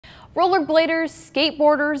Rollerbladers,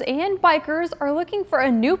 skateboarders, and bikers are looking for a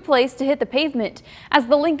new place to hit the pavement as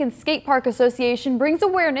the Lincoln Skate Park Association brings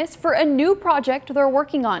awareness for a new project they're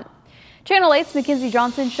working on. Channel 8's Mackenzie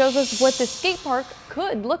Johnson shows us what the skate park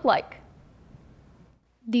could look like.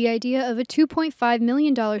 The idea of a $2.5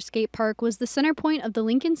 million skate park was the center point of the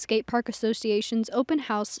Lincoln Skate Park Association's open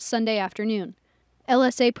house Sunday afternoon.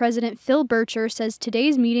 LSA President Phil Bircher says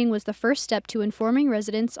today's meeting was the first step to informing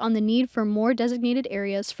residents on the need for more designated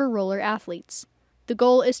areas for roller athletes. The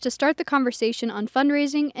goal is to start the conversation on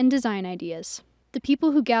fundraising and design ideas. The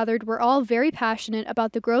people who gathered were all very passionate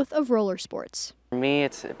about the growth of roller sports. For me,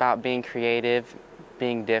 it's about being creative,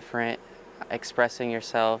 being different, expressing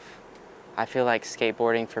yourself. I feel like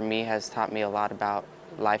skateboarding for me has taught me a lot about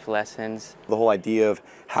life lessons. The whole idea of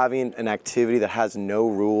having an activity that has no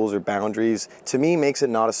rules or boundaries, to me, makes it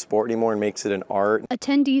not a sport anymore and makes it an art.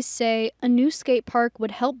 Attendees say a new skate park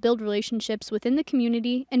would help build relationships within the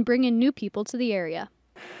community and bring in new people to the area.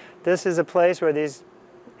 This is a place where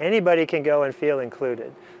anybody can go and feel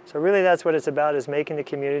included. So really that's what it's about, is making the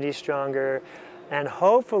community stronger and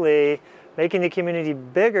hopefully making the community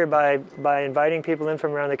bigger by inviting people in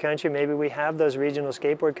from around the country. Maybe we have those regional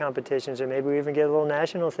skateboard competitions, or maybe we even get a little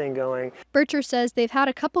national thing going. Bircher says they've had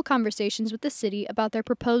a couple conversations with the city about their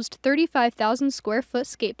proposed 35,000 square foot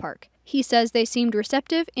skate park. He says they seemed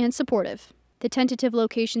receptive and supportive. The tentative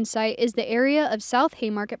location site is the area of South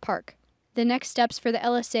Haymarket Park. The next steps for the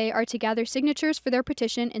LSA are to gather signatures for their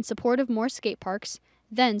petition in support of more skate parks,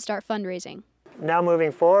 then start fundraising. Now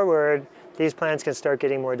moving forward, these plans can start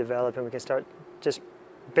getting more developed and we can start just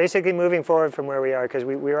basically moving forward from where we are, because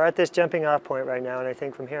we are at this jumping off point right now, and I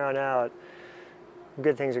think from here on out,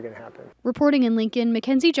 good things are going to happen. Reporting in Lincoln,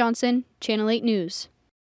 Mackenzie Johnson, Channel 8 News.